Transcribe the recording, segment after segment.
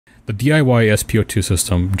The DIY SpO2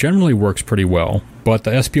 system generally works pretty well, but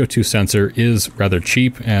the SpO2 sensor is rather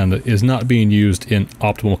cheap and is not being used in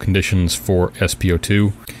optimal conditions for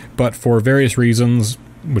SpO2. But for various reasons,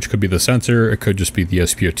 which could be the sensor, it could just be the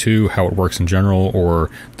SpO2, how it works in general, or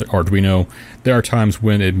the Arduino, there are times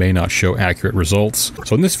when it may not show accurate results.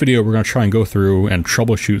 So in this video, we're going to try and go through and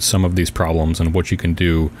troubleshoot some of these problems and what you can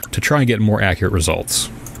do to try and get more accurate results.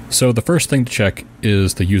 So the first thing to check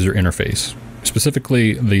is the user interface,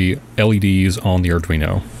 specifically the LEDs on the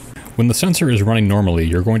Arduino. When the sensor is running normally,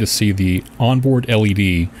 you're going to see the onboard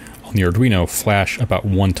LED on the Arduino flash about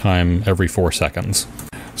one time every 4 seconds.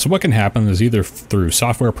 So what can happen is either through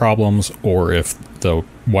software problems or if the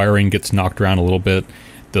wiring gets knocked around a little bit,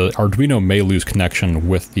 the Arduino may lose connection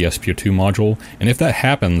with the SpO2 module. And if that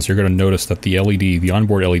happens, you're going to notice that the LED, the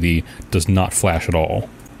onboard LED, does not flash at all.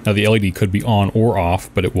 Now the LED could be on or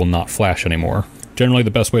off, but it will not flash anymore. Generally,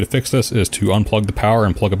 the best way to fix this is to unplug the power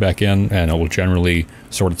and plug it back in, and it will generally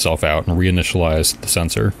sort itself out and reinitialize the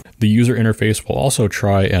sensor. The user interface will also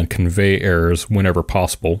try and convey errors whenever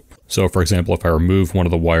possible. So for example, if I remove one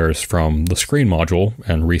of the wires from the screen module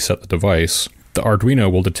and reset the device, the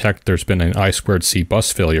Arduino will detect there's been an I2C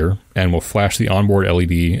bus failure and will flash the onboard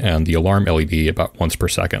LED and the alarm LED about once per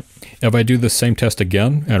second. If I do the same test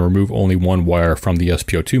again and remove only one wire from the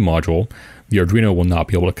SpO2 module, the Arduino will not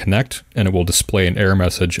be able to connect, and it will display an error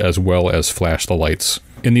message as well as flash the lights.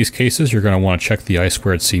 In these cases, you're going to want to check the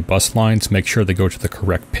I2C bus lines, make sure they go to the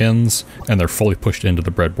correct pins, and they're fully pushed into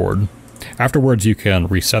the breadboard. Afterwards, you can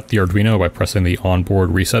reset the Arduino by pressing the onboard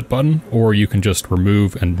reset button, or you can just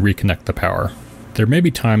remove and reconnect the power. There may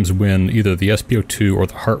be times when either the SpO2 or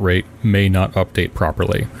the heart rate may not update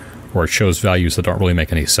properly, or it shows values that don't really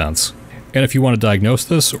make any sense. And if you want to diagnose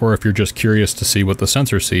this, or if you're just curious to see what the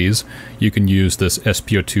sensor sees, you can use this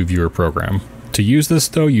SpO2 viewer program. To use this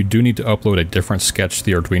though, you do need to upload a different sketch to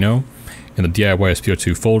the Arduino. In the DIY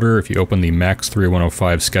SpO2 folder, if you open the Max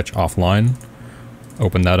 3105 sketch offline,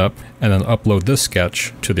 open that up, and then upload this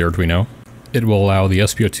sketch to the Arduino, it will allow the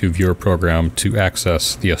SpO2 viewer program to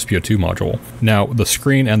access the SpO2 module. Now, the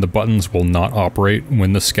screen and the buttons will not operate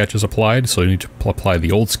when this sketch is applied, so you need to apply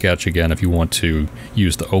the old sketch again if you want to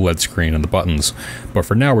use the OLED screen and the buttons. But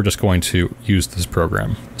for now, we're just going to use this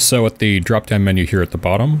program. So at the drop-down menu here at the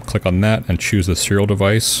bottom, click on that and choose the serial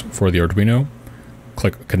device for the Arduino.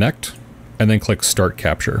 Click Connect, and then click Start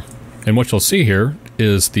Capture. And what you'll see here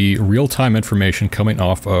is the real-time information coming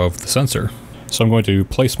off of the sensor. So I'm going to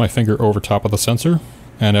place my finger over top of the sensor,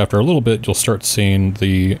 and after a little bit you'll start seeing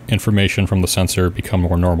the information from the sensor become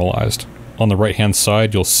more normalized. On the right hand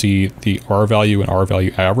side you'll see the R value and R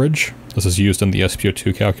value average. This is used in the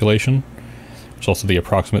SpO2 calculation. There's also the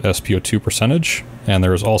approximate SpO2 percentage, and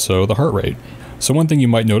there is also the heart rate. So one thing you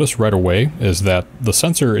might notice right away is that the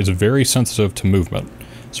sensor is very sensitive to movement.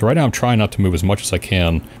 So right now I'm trying not to move as much as I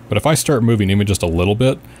can, but if I start moving even just a little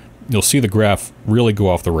bit, you'll see the graph really go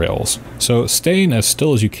off the rails. So staying as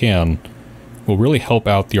still as you can will really help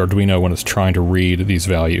out the Arduino when it's trying to read these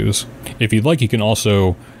values. If you'd like, you can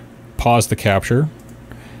also pause the capture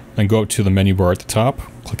and go up to the menu bar at the top,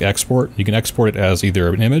 click Export. You can export it as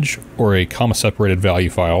either an image or a comma-separated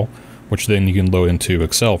value file, which then you can load into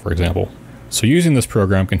Excel, for example. So using this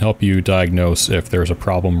program can help you diagnose if there's a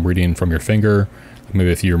problem reading from your finger.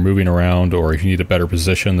 Maybe if you're moving around or if you need a better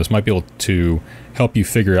position, this might be able to help you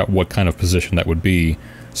figure out what kind of position that would be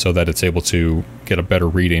so that it's able to get a better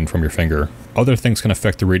reading from your finger. Other things can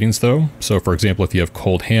affect the readings though. So for example, if you have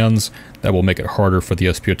cold hands, that will make it harder for the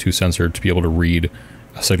SpO2 sensor to be able to read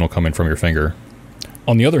a signal coming from your finger.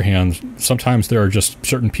 On the other hand, sometimes there are just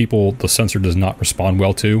certain people the sensor does not respond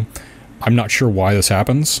well to. I'm not sure why this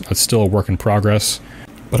happens. It's still a work in progress.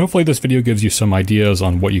 But hopefully this video gives you some ideas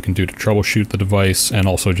on what you can do to troubleshoot the device, and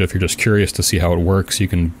also if you're just curious to see how it works, you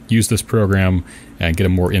can use this program and get a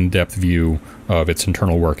more in-depth view of its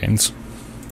internal workings.